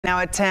Now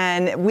at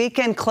 10,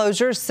 weekend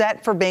closures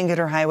set for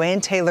Bangerter Highway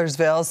in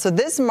Taylorsville. So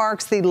this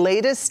marks the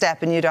latest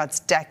step in UDOT's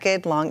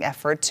decade-long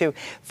effort to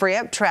free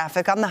up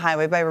traffic on the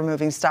highway by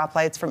removing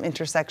stoplights from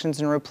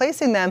intersections and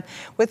replacing them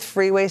with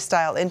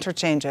freeway-style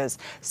interchanges.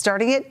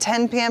 Starting at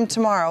 10 p.m.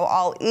 tomorrow,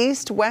 all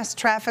east-west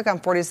traffic on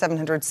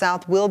 4700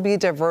 South will be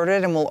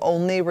diverted and will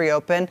only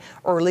reopen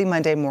early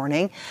Monday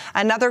morning.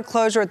 Another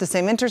closure at the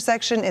same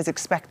intersection is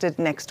expected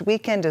next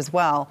weekend as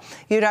well.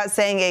 UDOT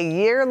saying a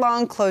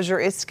year-long closure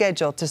is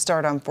scheduled to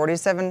start on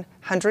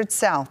 4700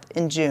 South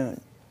in June.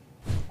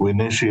 We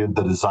initiated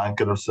the design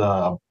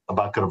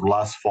about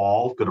last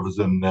fall. It was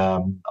in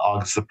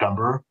August,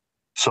 September.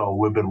 So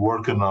we've been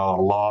working a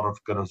lot of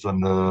on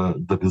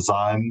the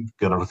design,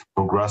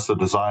 progress the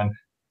design.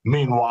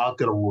 Meanwhile,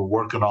 we're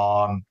working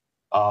on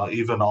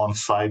even on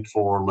site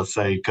for, let's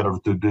say, to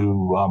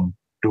do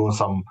doing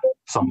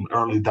some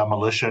early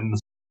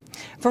demolitions.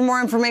 For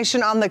more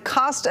information on the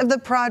cost of the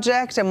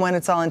project and when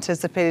it's all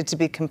anticipated to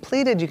be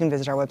completed, you can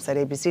visit our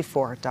website,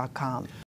 abc4.com.